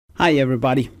Hi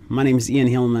everybody, my name is Ian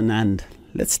Hillman and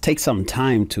let's take some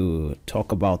time to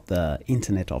talk about the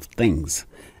Internet of Things.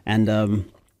 And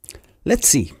let's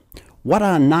see, what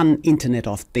are non-Internet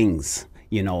of Things?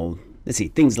 Let's see,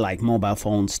 things like mobile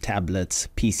phones, tablets,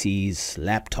 PCs,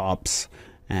 laptops,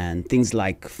 and things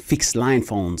like fixed line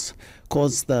phones.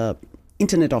 Because the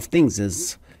Internet of Things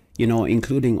is,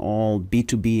 including all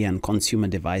B2B and consumer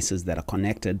devices that are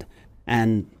connected.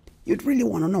 And you'd really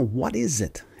want to know, what is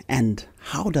it? And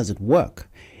how does it work?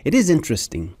 It is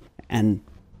interesting, and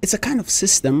it's a kind of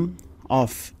system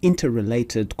of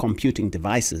interrelated computing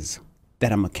devices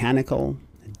that are mechanical,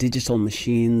 digital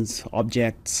machines,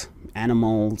 objects,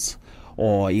 animals,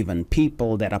 or even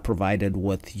people that are provided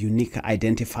with unique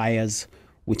identifiers,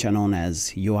 which are known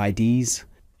as UIDs,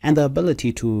 and the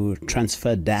ability to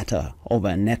transfer data over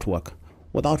a network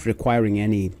without requiring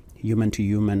any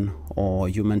human-to-human or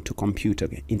human-to-computer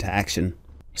interaction.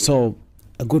 So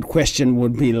a good question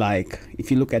would be like,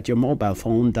 if you look at your mobile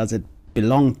phone, does it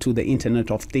belong to the Internet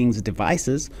of Things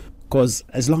devices? Because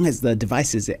as long as the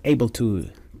device is able to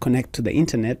connect to the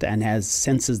internet and has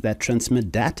sensors that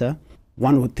transmit data,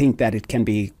 one would think that it can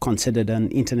be considered an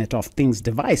Internet of Things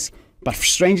device. But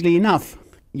strangely enough,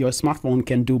 your smartphone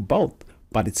can do both,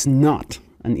 but it's not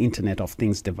an Internet of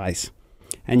Things device.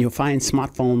 And you'll find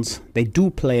smartphones, they do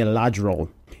play a large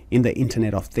role in the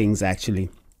Internet of Things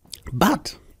actually.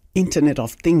 But Internet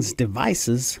of Things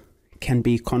devices can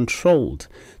be controlled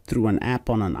through an app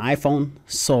on an iPhone.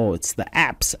 So it's the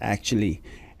apps actually,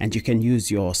 and you can use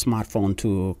your smartphone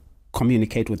to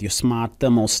communicate with your smart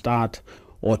thermostat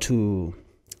or to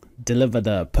deliver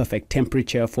the perfect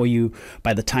temperature for you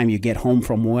by the time you get home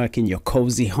from work in your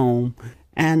cozy home.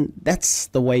 And that's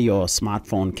the way your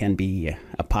smartphone can be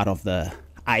a part of the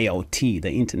IoT,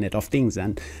 the Internet of Things,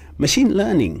 and machine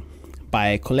learning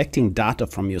by collecting data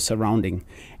from your surrounding.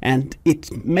 And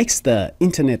it makes the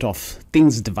Internet of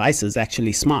Things devices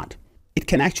actually smart. It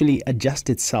can actually adjust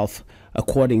itself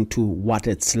according to what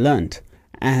it's learned.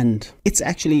 And it's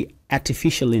actually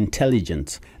artificial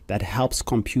intelligence that helps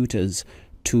computers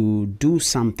to do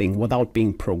something without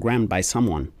being programmed by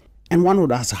someone. And one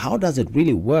would ask, how does it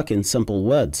really work in simple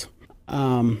words?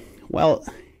 Well,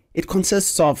 it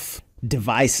consists of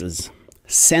devices,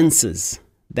 sensors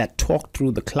that talk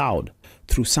through the cloud,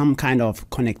 through some kind of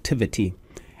connectivity.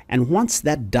 And once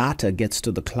that data gets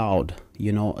to the cloud,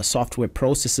 a software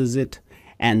processes it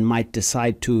and might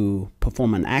decide to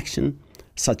perform an action,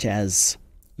 such as,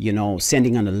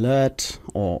 sending an alert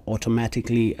or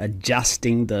automatically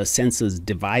adjusting the sensor's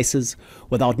devices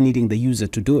without needing the user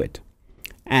to do it.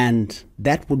 And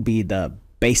that would be the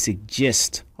basic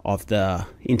gist of the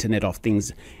Internet of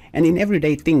Things. And in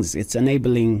everyday things, it's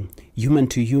enabling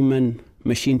human-to-human,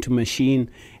 machine-to-machine,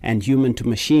 and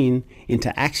human-to-machine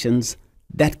interactions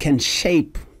that can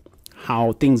shape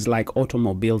how things like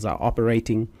automobiles are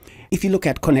operating. If you look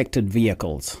at connected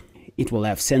vehicles, it will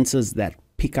have sensors that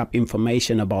pick up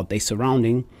information about their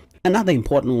surrounding. Another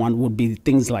important one would be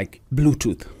things like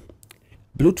Bluetooth.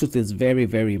 Bluetooth is very,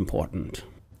 very important,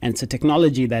 and it's a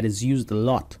technology that is used a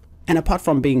lot. And apart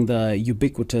from being the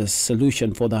ubiquitous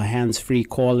solution for the hands-free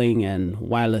calling and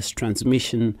wireless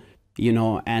transmission,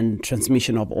 and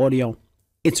transmission of audio,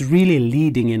 it's really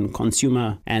leading in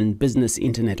consumer and business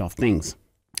Internet of Things.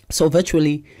 So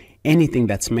virtually anything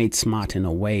that's made smart in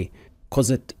a way,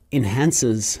 because it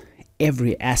enhances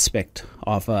every aspect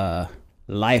of a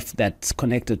life that's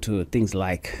connected to things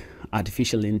like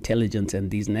artificial intelligence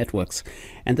and these networks.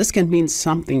 And this can mean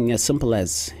something as simple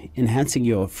as enhancing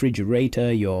your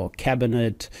refrigerator, your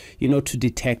cabinet, to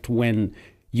detect when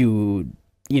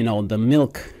the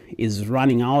milk is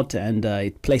running out, and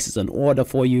it places an order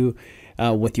for you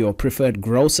with your preferred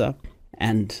grocer.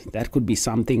 And that could be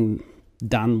something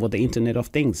done with the Internet of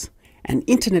Things. And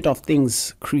Internet of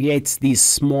Things creates these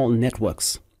small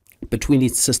networks between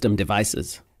its system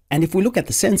devices. And if we look at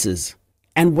the sensors,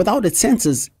 and without its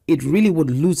sensors, it really would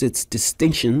lose its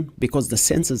distinction, because the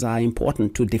sensors are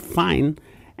important to define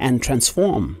and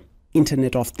transform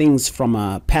Internet of Things from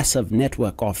a passive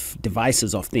network of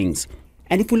devices of things.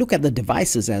 And if we look at the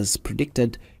devices as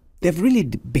predicted, they've really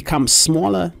become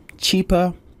smaller,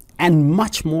 cheaper, and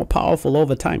much more powerful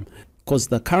over time. Because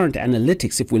the current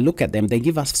analytics, if we look at them, they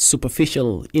give us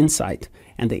superficial insight.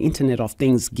 And the Internet of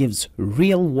Things gives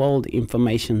real-world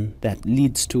information that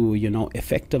leads to,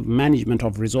 effective management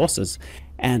of resources.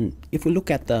 And if we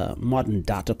look at the modern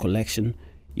data collection,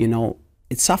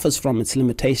 it suffers from its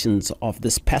limitations of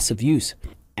this passive use.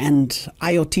 And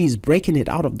IoT is breaking it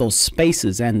out of those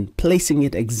spaces and placing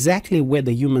it exactly where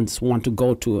the humans want to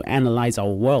go to analyze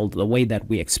our world the way that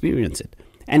we experience it.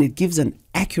 And it gives an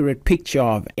accurate picture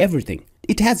of everything.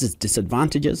 It has its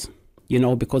disadvantages.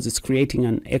 because it's creating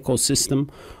an ecosystem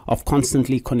of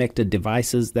constantly connected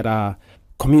devices that are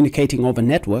communicating over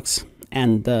networks,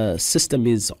 and the system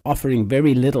is offering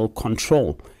very little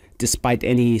control despite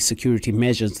any security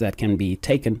measures that can be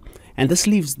taken. And this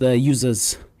leaves the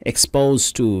users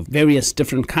exposed to various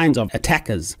different kinds of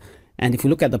attackers. And if you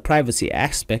look at the privacy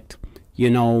aspect,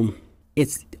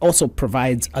 it also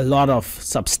provides a lot of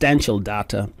substantial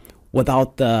data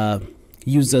without the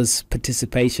user's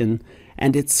participation.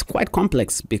 And it's quite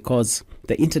complex because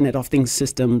the Internet of Things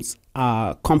systems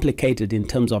are complicated in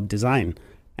terms of design.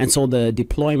 And so the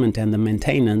deployment and the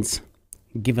maintenance,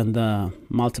 given the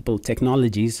multiple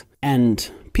technologies, and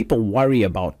people worry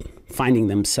about finding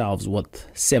themselves with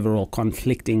several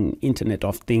conflicting Internet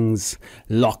of Things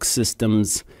lock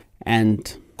systems,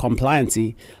 and compliance,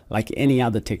 like any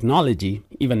other technology,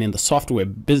 even in the software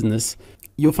business,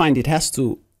 you'll find it has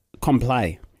to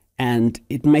comply. And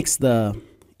it makes the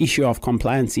issue of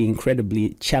compliance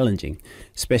incredibly challenging,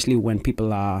 especially when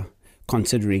people are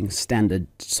considering standard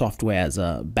software as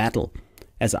a battle,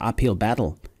 as an uphill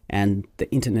battle. And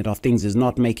the Internet of Things is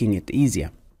not making it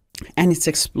easier. And it's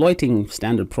exploiting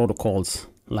standard protocols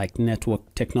like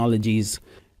network technologies.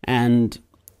 And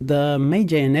the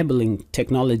major enabling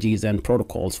technologies and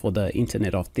protocols for the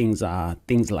Internet of Things are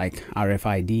things like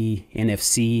RFID,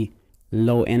 NFC,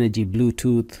 low energy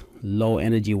Bluetooth, low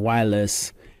energy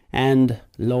wireless, and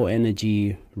low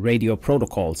energy radio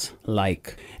protocols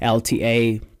like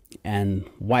LTA and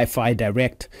Wi-Fi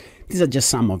Direct. These are just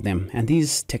some of them. And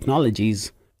these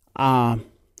technologies are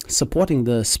supporting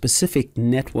the specific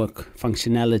network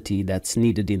functionality that's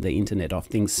needed in the Internet of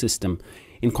Things system,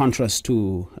 in contrast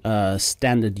to a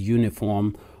standard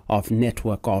uniform of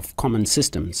network of common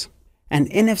systems. And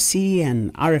NFC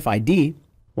and RFID,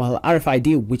 well,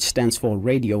 RFID, which stands for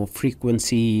radio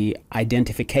frequency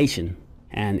identification,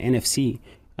 and NFC,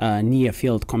 near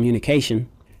field communication,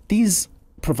 these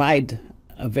provide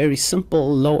a very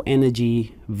simple, low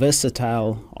energy,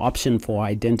 versatile option for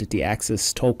identity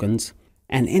access tokens.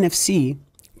 And NFC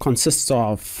consists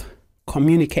of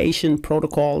communication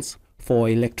protocols for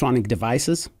electronic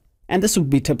devices. And this would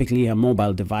be typically a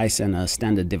mobile device and a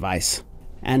standard device.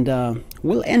 And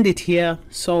we'll end it here.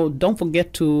 So don't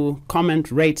forget to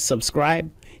comment, rate, subscribe,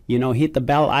 hit the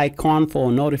bell icon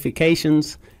for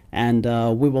notifications. And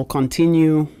we will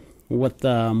continue with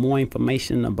more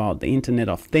information about the Internet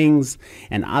of Things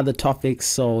and other topics.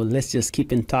 So let's just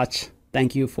keep in touch.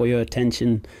 Thank you for your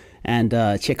attention, and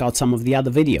check out some of the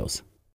other videos.